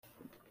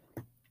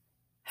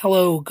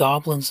Hello,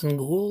 goblins and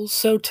ghouls.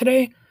 So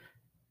today,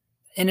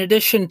 in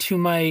addition to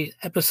my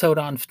episode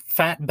on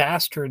Fat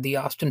Bastard, the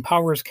Austin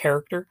Powers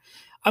character,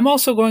 I'm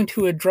also going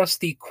to address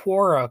the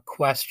Quora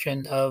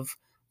question of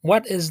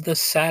what is the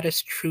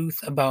saddest truth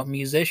about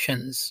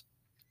musicians?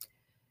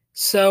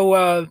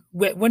 So,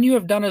 when you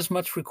have done as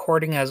much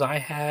recording as I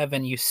have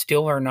and you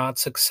still are not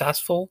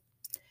successful,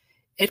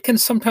 it can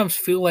sometimes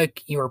feel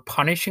like you're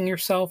punishing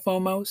yourself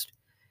almost.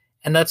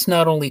 And that's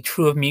not only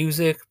true of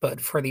music, but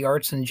for the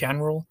arts in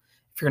general.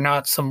 If you're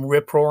not some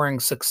rip roaring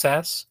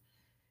success,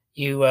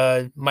 you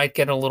might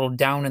get a little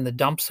down in the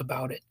dumps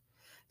about it.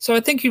 So I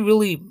think you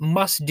really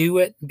must do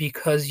it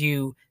because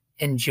you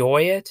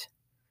enjoy it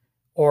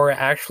or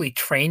actually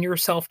train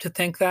yourself to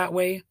think that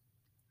way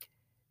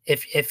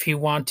if you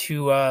want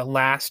to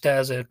last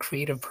as a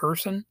creative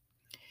person.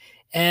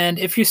 And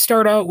if you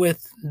start out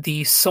with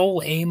the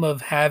sole aim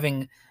of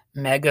having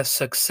mega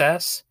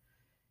success,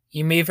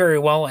 you may very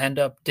well end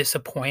up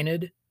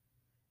disappointed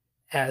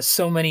as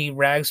so many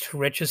rags to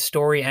riches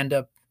story end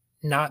up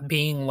not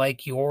being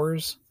like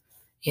yours.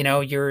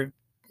 You're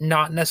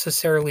not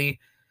necessarily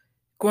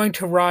going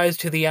to rise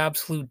to the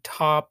absolute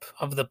top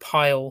of the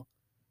pile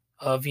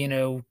of,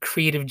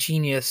 creative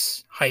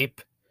genius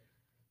hype.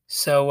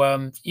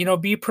 So,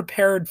 be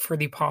prepared for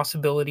the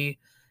possibility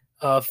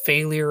of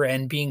failure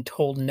and being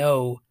told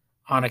no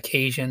on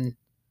occasion.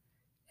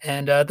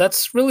 And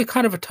that's really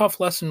kind of a tough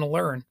lesson to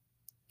learn.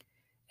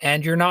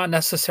 And you're not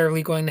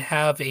necessarily going to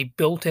have a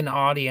built in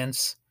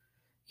audience.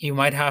 You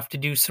might have to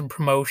do some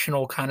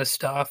promotional kind of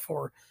stuff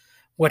or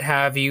what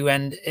have you.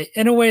 And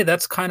in a way,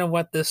 that's kind of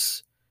what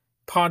this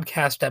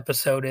podcast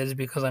episode is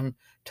because I'm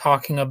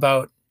talking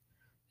about,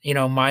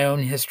 my own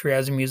history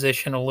as a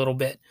musician a little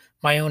bit,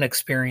 my own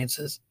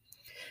experiences.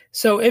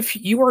 So if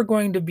you are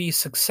going to be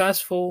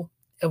successful,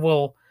 it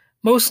will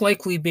most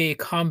likely be a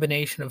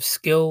combination of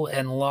skill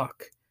and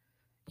luck.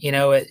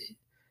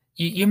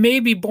 You may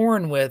be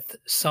born with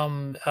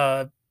some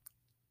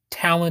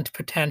talent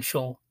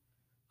potential,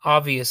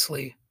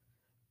 obviously,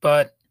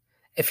 but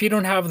if you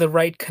don't have the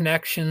right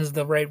connections,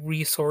 the right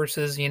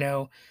resources,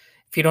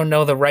 if you don't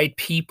know the right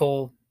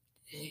people,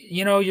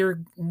 you're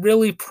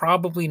really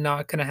probably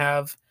not going to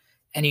have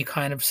any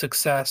kind of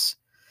success.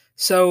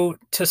 So,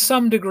 to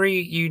some degree,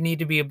 you need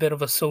to be a bit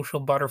of a social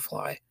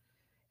butterfly.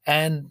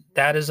 And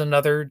that is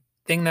another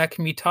thing that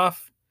can be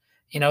tough.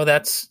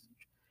 That's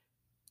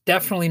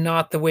definitely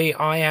not the way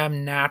I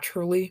am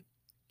naturally.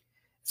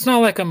 It's not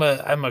like I'm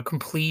a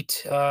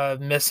complete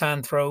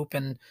misanthrope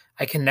and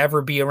I can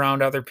never be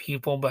around other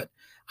people, but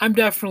I'm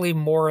definitely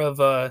more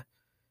of a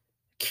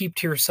keep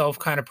to yourself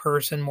kind of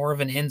person, more of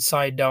an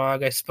inside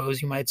dog, I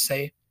suppose you might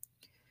say.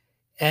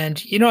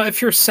 And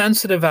if you're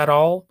sensitive at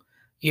all,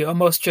 you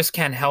almost just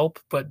can't help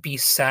but be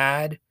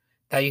sad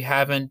that you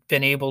haven't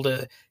been able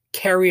to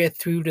carry it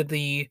through to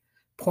the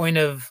point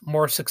of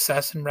more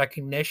success and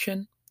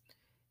recognition.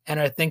 And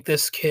I think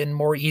this can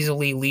more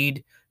easily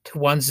lead to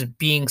one's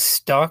being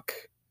stuck.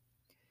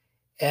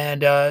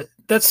 And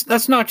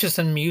that's not just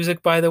in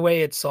music, by the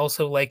way. It's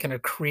also like in a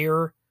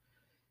career.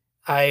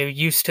 I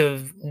used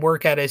to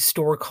work at a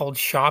store called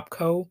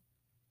Shopco,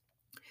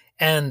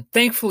 and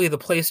thankfully the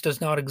place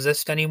does not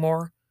exist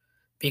anymore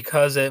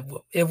because it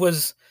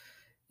was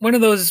one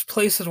of those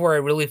places where I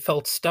really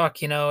felt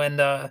stuck,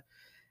 and I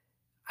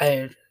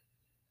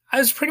I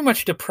was pretty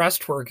much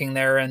depressed working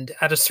there, and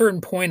at a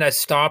certain point I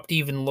stopped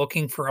even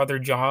looking for other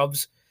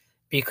jobs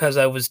because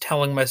I was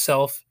telling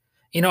myself,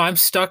 I'm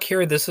stuck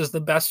here. This is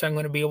the best I'm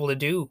going to be able to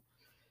do.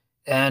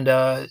 And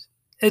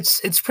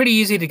it's pretty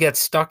easy to get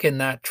stuck in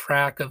that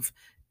track of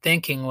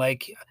thinking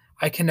like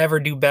I can never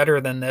do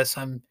better than this.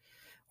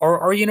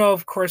 Or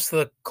of course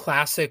the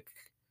classic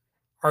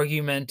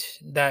argument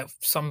that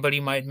somebody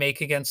might make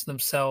against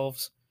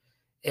themselves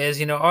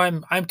is,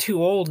 I'm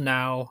too old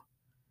now.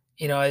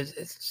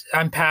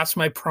 I'm past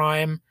my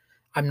prime.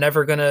 I'm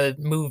never gonna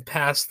move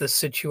past this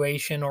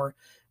situation or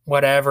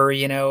whatever.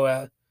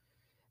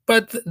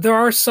 But there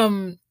are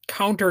some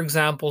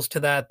counterexamples to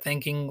that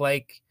thinking,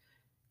 like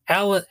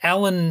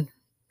Alan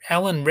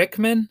Alan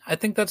Rickman, I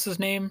think that's his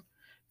name,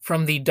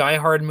 from the Die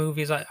Hard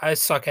movies. I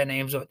suck at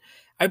names, but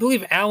I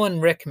believe Alan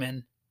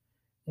Rickman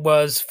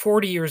was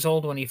 40 years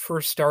old when he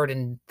first starred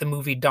in the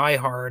movie Die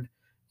Hard,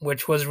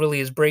 which was really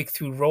his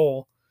breakthrough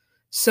role.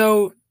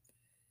 So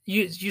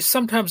you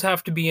sometimes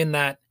have to be in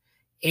that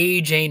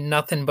age ain't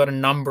nothing but a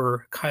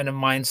number kind of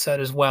mindset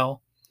as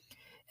well.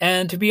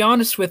 And to be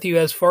honest with you,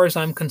 as far as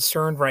I'm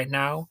concerned right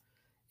now,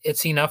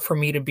 it's enough for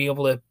me to be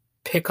able to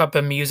pick up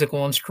a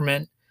musical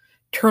instrument,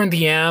 turn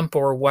the amp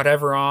or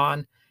whatever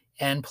on,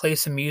 and play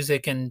some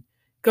music and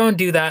go and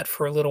do that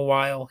for a little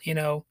while.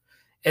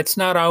 It's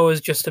not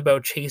always just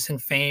about chasing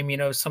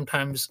fame.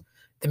 Sometimes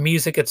the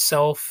music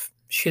itself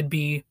should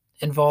be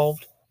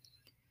involved.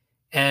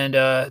 And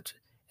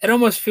it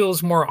almost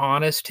feels more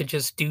honest to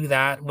just do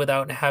that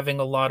without having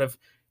a lot of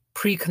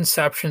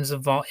preconceptions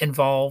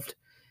involved.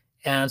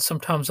 And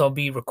sometimes I'll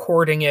be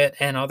recording it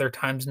and other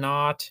times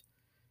not.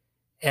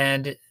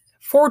 And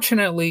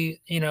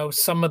fortunately,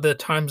 some of the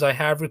times I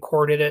have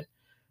recorded it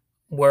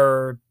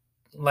were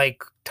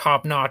like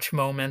top-notch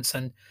moments,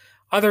 and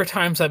other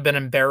times I've been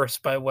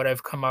embarrassed by what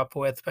I've come up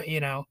with, but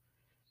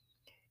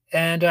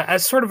and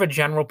as sort of a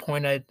general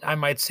point, I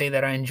might say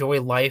that I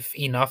enjoy life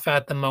enough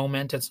at the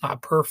moment. It's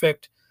not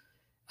perfect,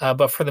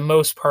 but for the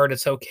most part,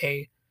 it's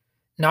okay.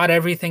 Not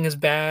everything is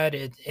bad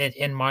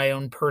in my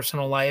own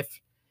personal life.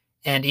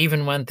 And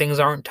even when things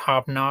aren't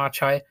top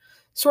notch, I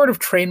sort of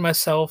train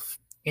myself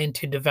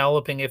into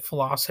developing a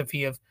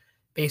philosophy of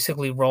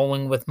basically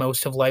rolling with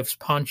most of life's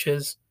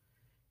punches.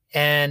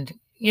 And,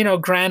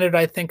 granted,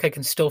 I think I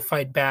can still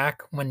fight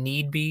back when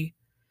need be.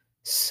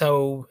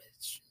 So,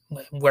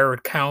 where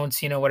it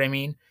counts, you know what I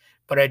mean?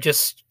 But I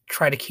just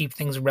try to keep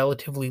things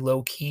relatively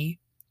low key.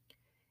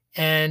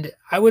 And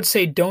I would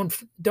say don't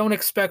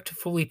expect to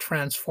fully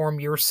transform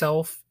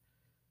yourself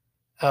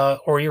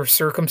or your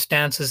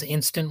circumstances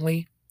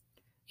instantly.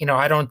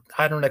 I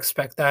don't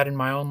expect that in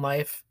my own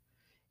life,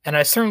 and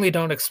I certainly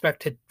don't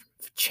expect to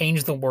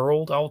change the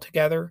world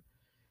altogether.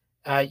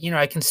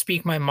 I can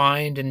speak my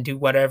mind and do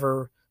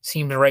whatever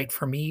seems right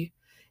for me,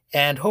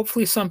 and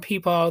hopefully, some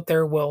people out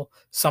there will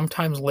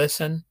sometimes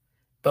listen,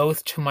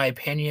 both to my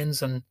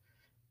opinions and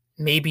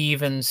maybe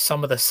even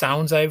some of the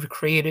sounds I've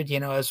created.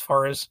 As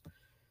far as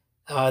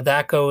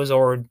that goes,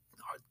 or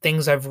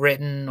things I've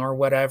written or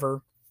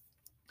whatever.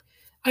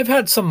 I've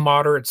had some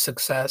moderate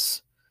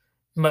success.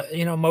 But,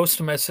 most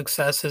of my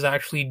success is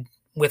actually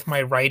with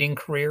my writing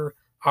career,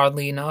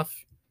 oddly enough,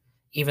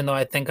 even though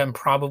I think I'm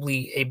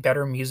probably a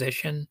better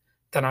musician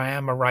than I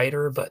am a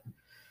writer. But,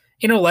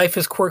 life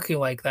is quirky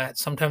like that.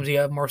 Sometimes you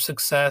have more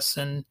success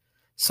in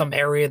some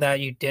area that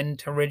you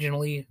didn't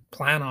originally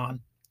plan on.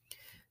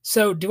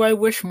 So, do I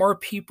wish more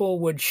people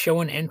would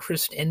show an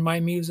interest in my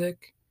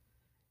music?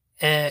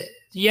 Uh,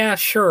 yeah,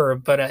 sure.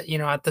 But,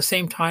 at the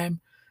same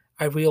time,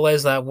 I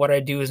realize that what I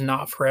do is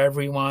not for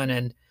everyone.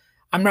 And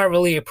I'm not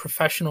really a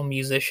professional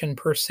musician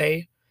per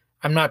se.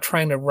 I'm not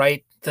trying to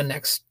write the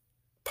next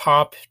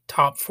pop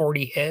top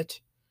 40 hit.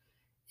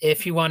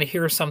 If you want to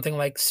hear something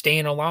like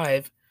Staying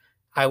Alive,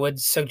 I would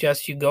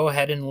suggest you go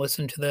ahead and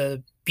listen to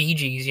the Bee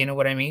Gees. You know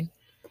what I mean?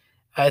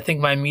 I think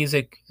my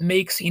music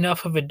makes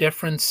enough of a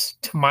difference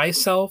to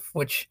myself,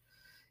 which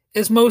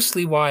is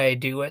mostly why I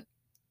do it.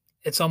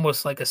 It's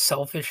almost like a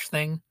selfish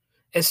thing.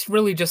 It's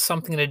really just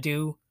something to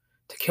do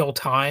to kill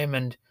time,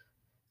 and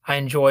I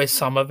enjoy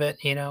some of it.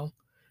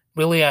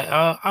 Really,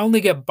 I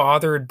only get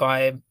bothered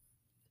by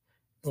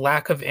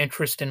lack of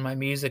interest in my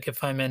music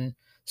if I'm in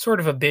sort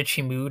of a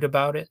bitchy mood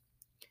about it.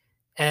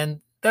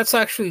 And that's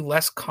actually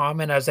less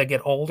common as I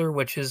get older,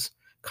 which is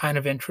kind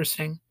of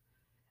interesting.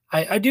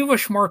 I do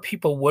wish more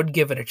people would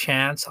give it a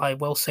chance. I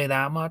will say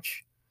that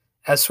much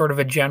as sort of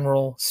a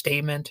general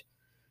statement,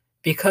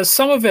 because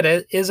some of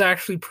it is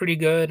actually pretty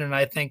good. And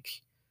I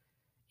think,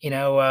 you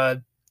know, uh,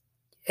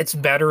 it's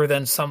better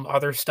than some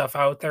other stuff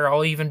out there.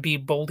 I'll even be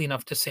bold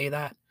enough to say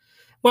that.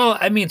 Well,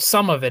 I mean,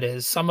 some of it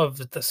is. Some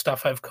of the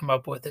stuff I've come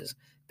up with is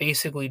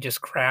basically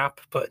just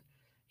crap, but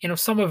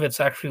some of it's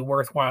actually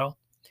worthwhile.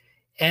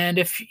 And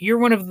if you're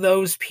one of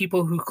those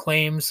people who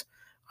claims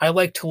I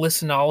like to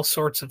listen to all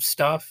sorts of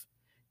stuff,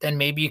 then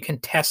maybe you can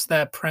test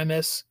that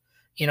premise,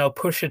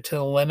 push it to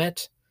the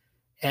limit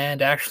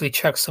and actually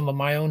check some of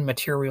my own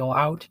material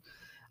out.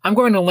 I'm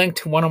going to link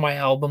to one of my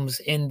albums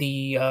in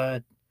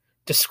the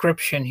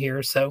description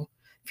here, so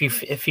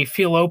if you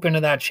feel open to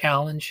that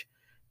challenge,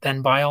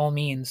 then by all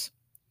means.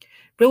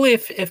 Really,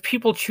 if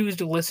people choose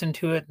to listen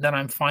to it, then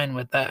I'm fine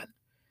with that.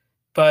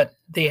 But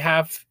they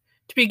have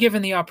to be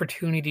given the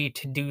opportunity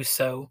to do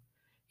so.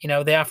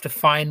 They have to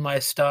find my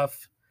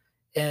stuff.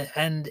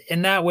 And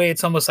in that way,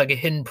 it's almost like a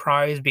hidden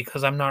prize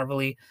because I'm not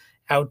really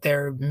out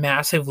there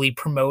massively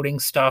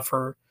promoting stuff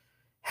or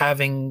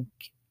having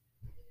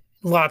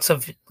lots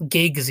of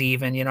gigs,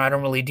 even. I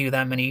don't really do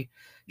that many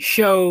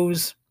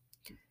shows.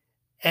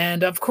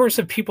 And of course,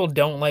 if people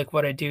don't like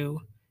what I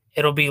do,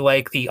 it'll be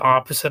like the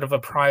opposite of a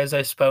prize,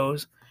 I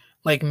suppose.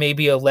 Like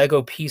maybe a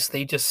Lego piece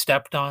they just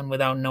stepped on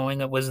without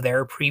knowing it was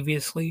there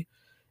previously.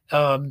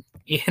 Um,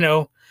 you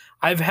know,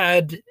 I've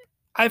had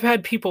I've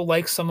had people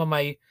like some of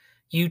my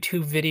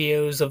YouTube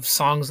videos of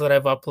songs that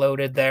I've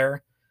uploaded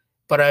there,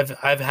 but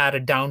I've had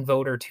a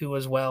downvote or two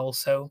as well.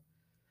 So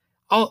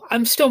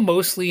I'm still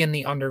mostly in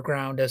the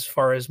underground as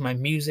far as my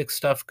music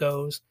stuff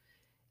goes,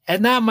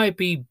 and that might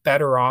be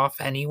better off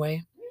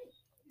anyway.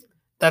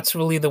 That's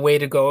really the way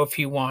to go if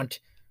you want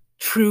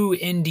true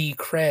indie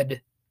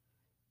cred.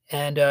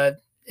 And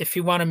if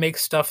you want to make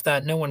stuff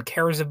that no one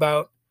cares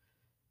about,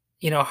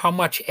 how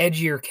much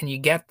edgier can you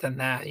get than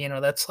that?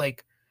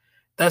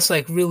 That's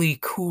like really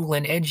cool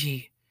and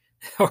edgy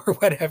or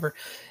whatever.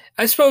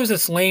 I suppose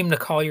it's lame to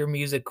call your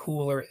music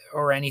cool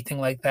or anything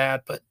like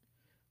that, but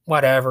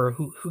whatever.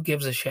 Who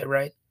gives a shit,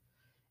 right?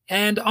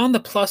 And on the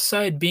plus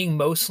side, being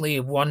mostly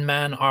a one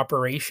man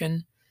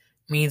operation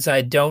means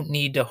I don't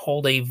need to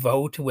hold a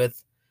vote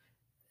with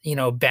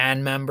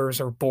band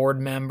members or board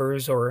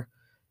members or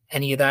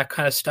any of that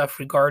kind of stuff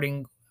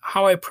regarding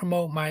how I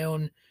promote my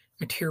own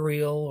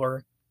material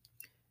or,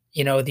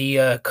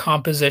 the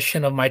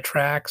composition of my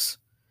tracks.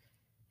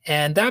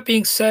 And that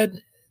being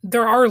said,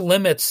 there are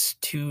limits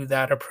to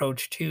that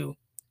approach too.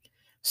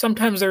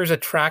 Sometimes there's a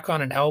track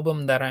on an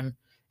album that I'm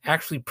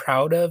actually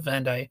proud of,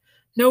 and I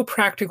know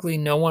practically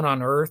no one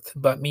on earth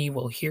but me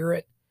will hear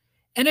it.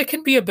 And it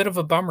can be a bit of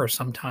a bummer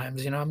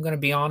sometimes, I'm going to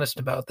be honest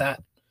about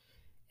that.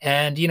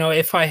 And,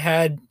 if I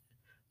had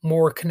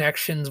more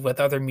connections with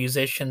other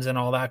musicians and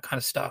all that kind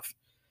of stuff,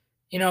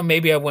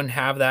 maybe I wouldn't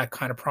have that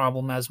kind of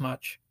problem as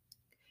much.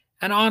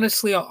 And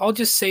honestly, I'll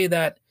just say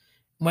that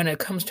when it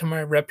comes to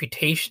my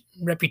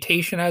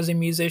reputation as a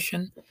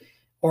musician,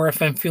 or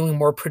if I'm feeling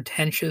more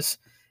pretentious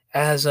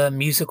as a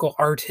musical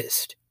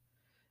artist,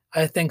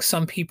 I think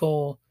some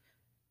people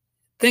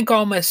think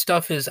all my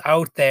stuff is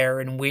out there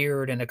and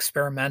weird and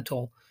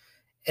experimental.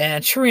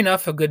 And sure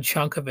enough, a good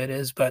chunk of it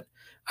is, but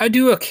I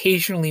do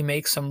occasionally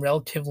make some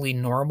relatively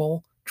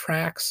normal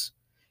tracks.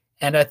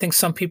 And I think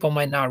some people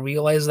might not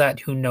realize that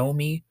who know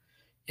me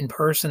in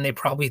person. They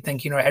probably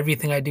think,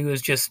 everything I do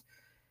is just,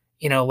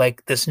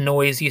 like this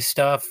noisy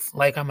stuff,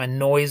 like I'm a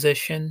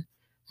noisician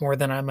more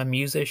than I'm a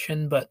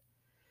musician. But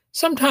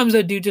sometimes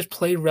I do just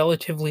play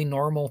relatively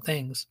normal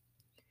things.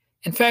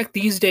 In fact,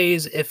 these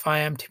days, if I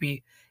am to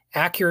be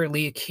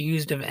accurately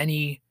accused of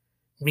any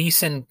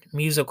recent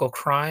musical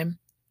crime,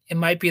 it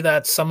might be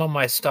that some of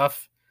my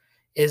stuff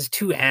is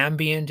too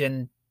ambient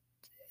and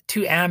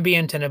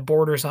it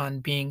borders on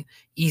being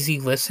easy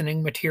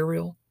listening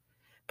material.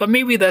 But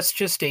maybe that's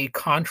just a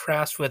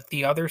contrast with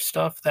the other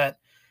stuff that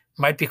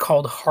might be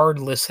called hard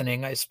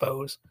listening, I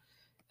suppose.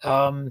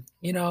 Um,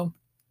 you know,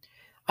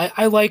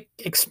 I like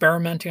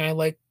experimenting. I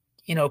like,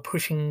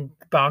 pushing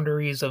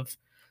boundaries of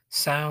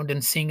sound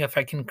and seeing if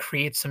I can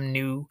create some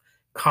new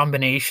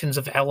combinations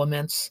of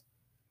elements.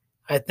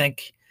 I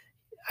think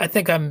I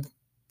think I'm,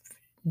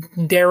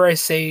 dare I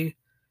say,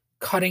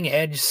 cutting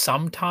edge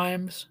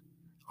sometimes.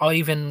 I'll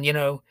even,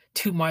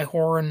 toot my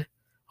horn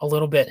a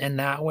little bit in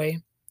that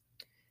way.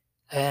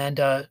 And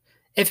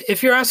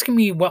if you're asking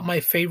me what my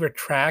favorite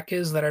track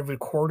is that I've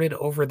recorded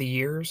over the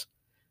years,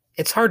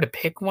 it's hard to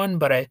pick one,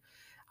 but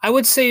I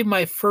would say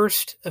my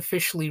first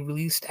officially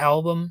released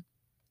album,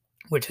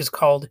 which is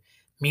called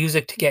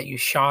Music to Get You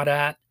Shot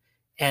At,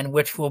 and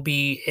which will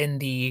be in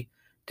the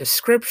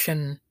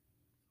description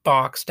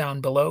box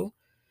down below.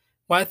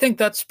 Well, I think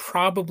that's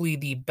probably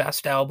the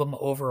best album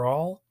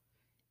overall.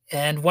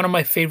 And one of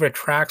my favorite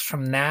tracks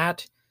from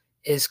that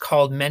is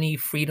called Many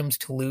Freedoms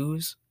to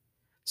Lose.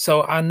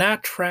 So on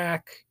that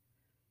track,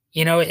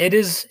 it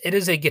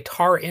is a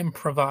guitar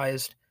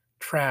improvised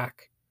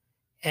track,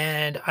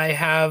 and I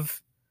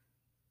have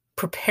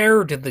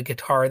prepared the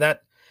guitar.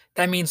 That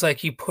means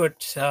like you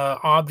put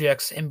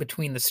objects in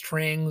between the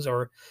strings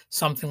or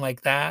something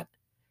like that,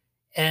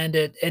 and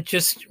it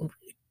just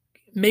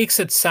makes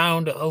it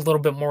sound a little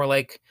bit more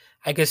like,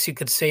 I guess you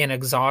could say, an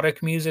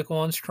exotic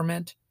musical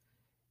instrument.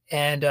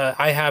 And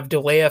I have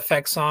delay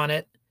effects on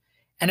it,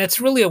 and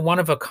it's really a one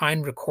of a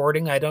kind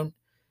recording. I don't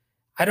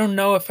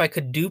know if I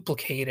could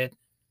duplicate it.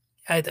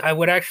 I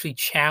would actually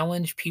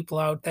challenge people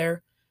out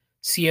there,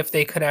 see if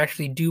they could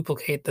actually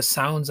duplicate the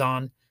sounds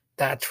on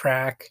that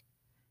track,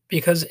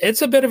 because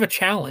it's a bit of a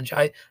challenge.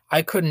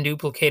 I couldn't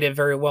duplicate it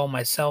very well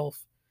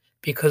myself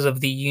because of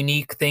the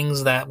unique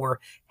things that were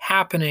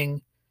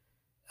happening.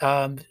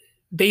 Um,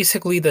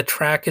 Basically, the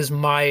track is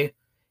my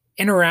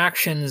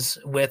interactions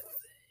with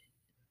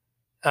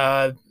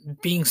uh,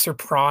 being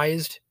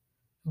surprised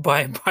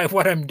by by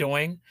what I'm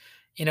doing.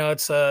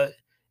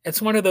 It's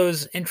one of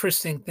those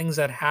interesting things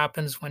that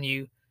happens when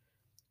you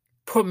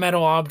put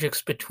metal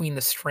objects between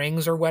the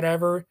strings or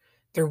whatever.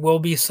 There will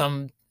be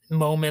some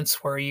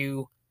moments where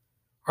you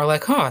are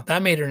like, "Huh,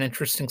 that made an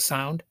interesting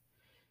sound."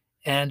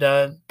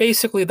 And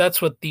basically,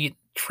 that's what the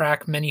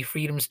track "Many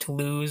Freedoms to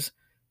Lose"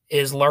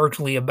 is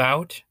largely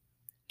about.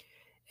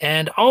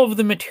 And all of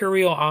the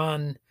material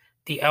on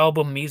the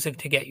album Music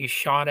to Get You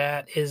Shot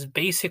At is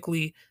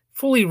basically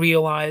fully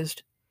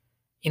realized,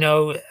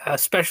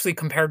 especially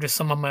compared to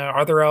some of my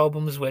other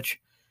albums,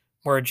 which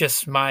were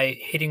just my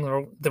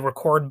hitting the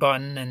record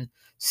button and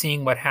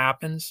seeing what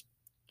happens.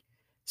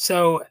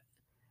 So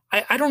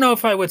I don't know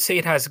if I would say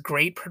it has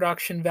great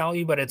production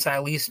value, but it's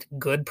at least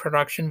good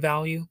production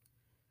value.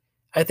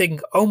 I think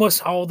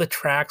almost all the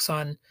tracks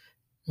on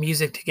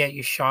Music to Get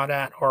You Shot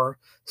At are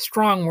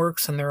strong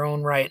works in their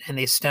own right, and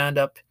they stand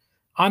up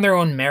on their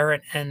own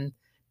merit, and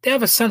they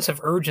have a sense of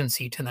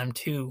urgency to them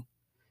too.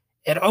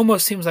 It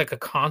almost seems like a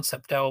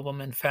concept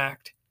album, in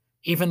fact,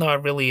 even though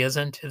it really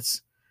isn't.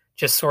 It's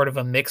just sort of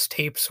a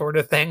mixtape sort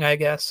of thing, I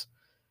guess.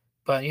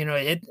 But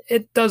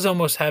it does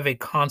almost have a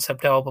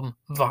concept album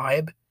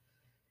vibe.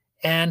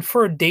 And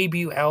for a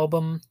debut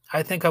album,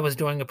 I think I was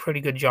doing a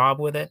pretty good job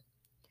with it.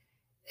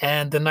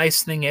 And the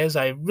nice thing is,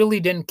 I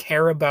really didn't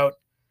care about,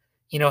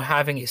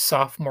 having a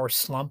sophomore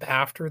slump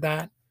after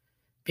that,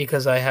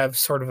 because I have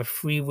sort of a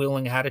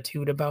freewheeling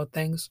attitude about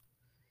things.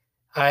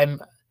 I'm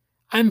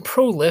I'm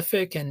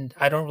prolific and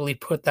I don't really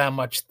put that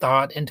much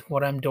thought into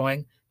what I'm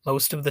doing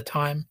most of the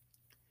time.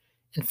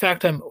 In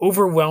fact, I'm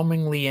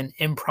overwhelmingly an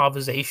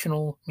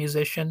improvisational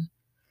musician.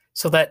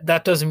 So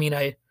that doesn't mean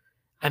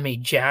I'm a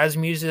jazz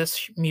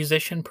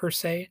musician per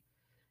se,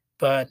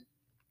 but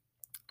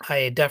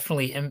I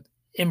definitely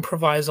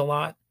improvise a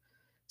lot.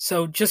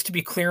 So just to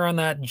be clear on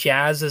that,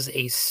 jazz is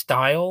a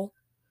style,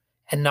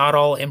 and not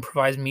all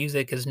improvised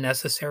music is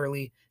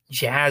necessarily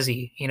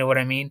jazzy. You know what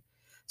I mean?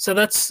 So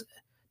that's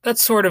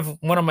sort of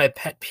one of my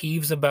pet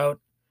peeves about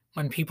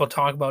when people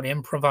talk about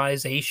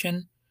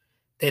improvisation.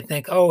 They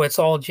think, oh, it's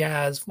all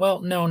jazz.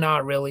 Well, no,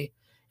 not really.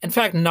 In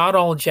fact, not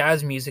all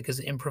jazz music is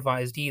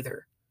improvised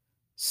either.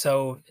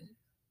 So,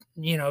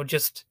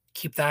 just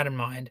keep that in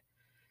mind.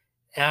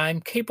 I'm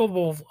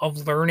capable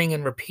of learning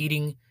and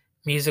repeating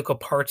musical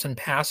parts and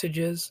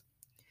passages,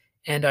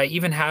 and I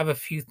even have a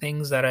few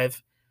things that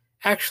I've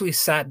actually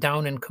sat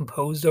down and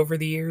composed over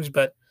the years,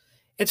 but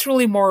it's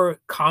really more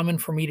common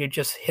for me to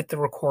just hit the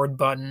record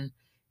button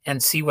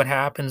and see what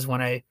happens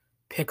when I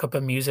pick up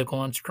a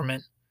musical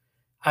instrument.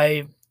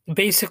 I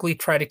basically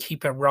try to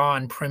keep it raw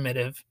and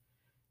primitive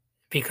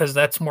because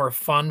that's more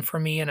fun for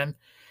me, and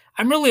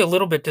I'm really a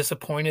little bit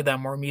disappointed that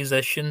more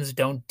musicians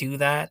don't do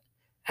that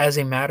as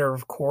a matter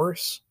of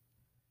course.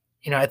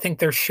 I think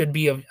there should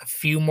be a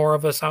few more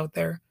of us out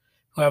there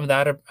who have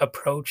that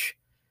approach.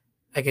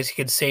 I guess you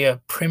could say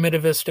a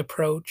primitivist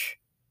approach.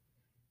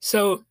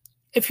 So,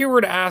 if you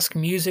were to ask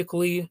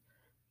musically,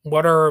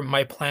 what are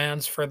my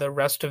plans for the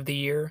rest of the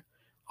year?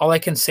 All I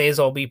can say is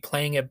I'll be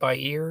playing it by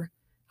ear.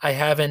 I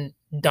haven't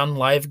done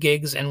live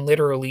gigs in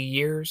literally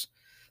years.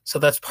 So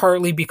that's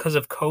partly because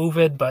of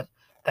COVID, but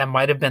that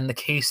might have been the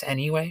case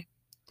anyway.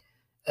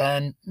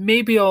 And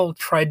maybe I'll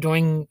try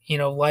doing,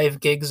 live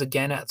gigs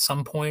again at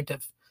some point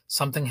if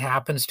something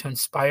happens to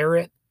inspire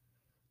it.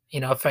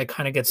 If I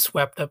kind of get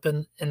swept up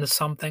into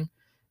something.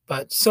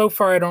 But so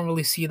far, I don't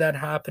really see that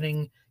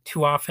happening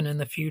too often in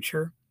the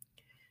future.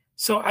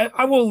 So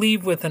I will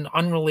leave with an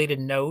unrelated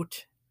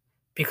note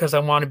because I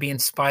want to be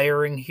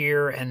inspiring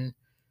here and,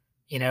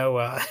 you know,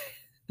 uh,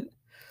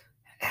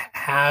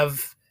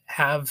 have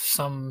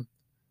some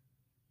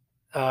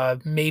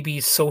maybe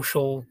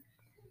social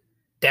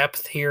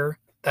depth here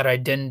that I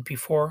didn't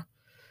before.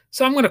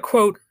 So I'm going to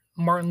quote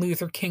Martin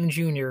Luther King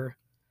Jr.,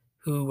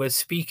 who was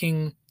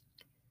speaking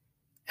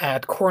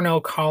at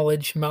Cornell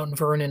College, Mount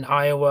Vernon,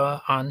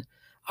 Iowa, on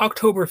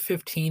October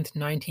 15th,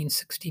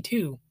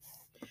 1962.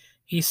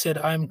 He said,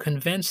 I'm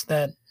convinced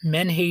that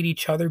men hate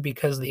each other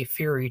because they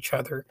fear each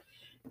other.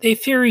 They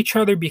fear each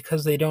other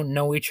because they don't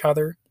know each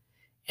other,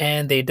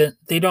 and they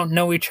don't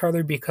know each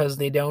other because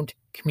they don't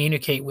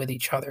communicate with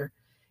each other.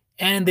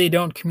 And they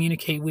don't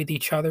communicate with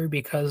each other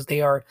because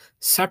they are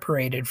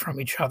separated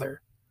from each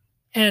other.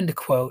 End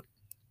quote.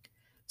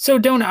 So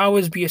don't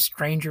always be a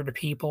stranger to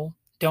people.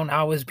 Don't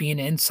always be an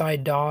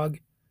inside dog.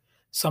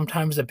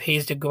 Sometimes it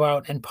pays to go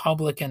out in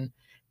public and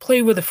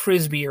play with a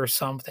frisbee or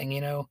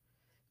something,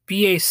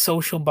 Be a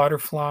social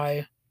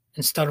butterfly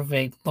instead of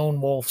a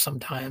lone wolf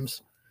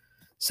sometimes.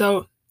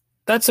 So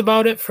that's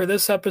about it for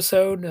this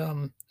episode.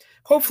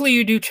 Hopefully,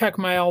 you do check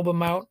my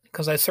album out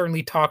because I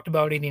certainly talked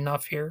about it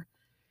enough here.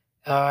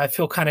 I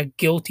feel kind of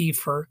guilty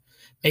for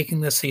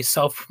making this a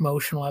self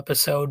promotional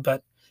episode,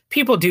 but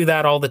people do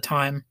that all the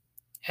time.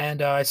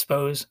 And I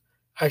suppose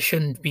I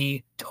shouldn't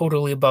be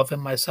totally above it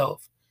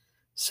myself.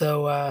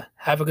 So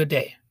have a good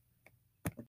day.